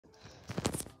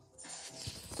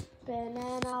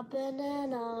Banana,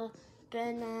 banana,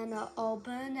 banana, oh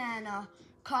banana,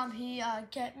 come here,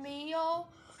 get me your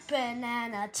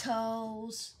banana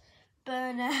toes.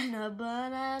 Banana,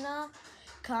 banana,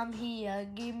 come here,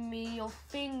 give me your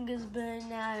fingers,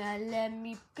 banana, let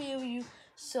me feel you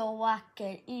so I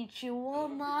can eat you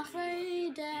on my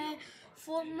free day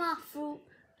for my fruit.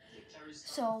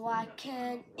 So I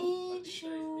can eat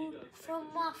you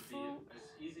from my fruit.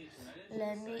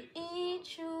 Let me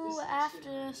eat you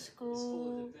after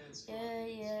school. Yeah,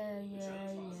 yeah,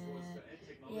 yeah,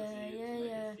 yeah. Yeah, yeah,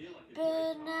 yeah.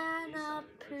 Banana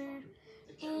peel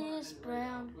is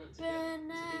brown.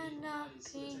 Banana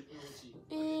peel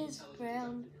is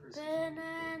brown.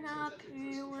 Banana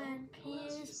peel and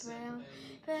pea is brown.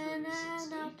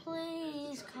 Banana,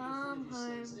 please come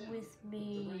home with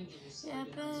me. Yeah,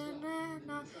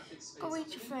 banana, go eat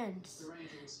your friends.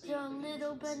 The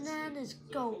little bananas,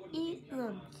 go eat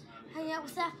them. Hang out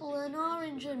with apple and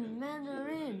orange and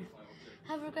mandarin.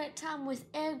 Have a great time with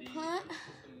eggplant,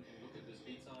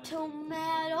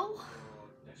 tomato.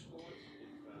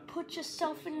 Put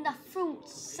yourself in the fruit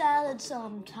salad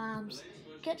sometimes.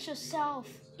 Get yourself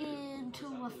into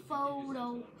a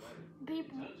photo.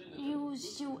 People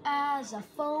use you as a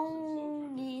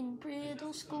phone in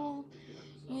middle school.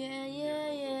 Yeah,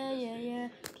 yeah, yeah, yeah, yeah.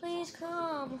 Please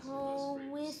come home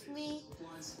with me.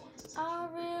 I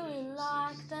really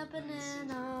like the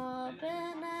banana.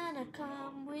 Banana,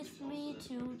 come with me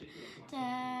today.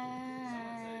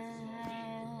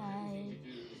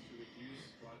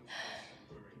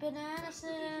 Banana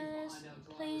says,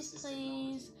 please,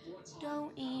 please,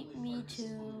 don't eat me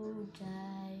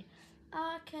today.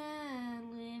 I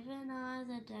can live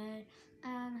another day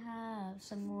and have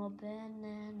some more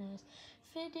bananas.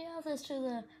 Feed the others to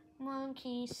the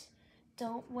monkeys.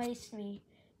 Don't waste me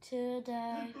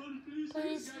today.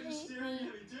 Please eat me.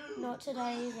 Not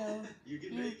today though.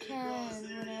 You can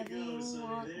whenever you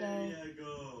want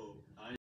though.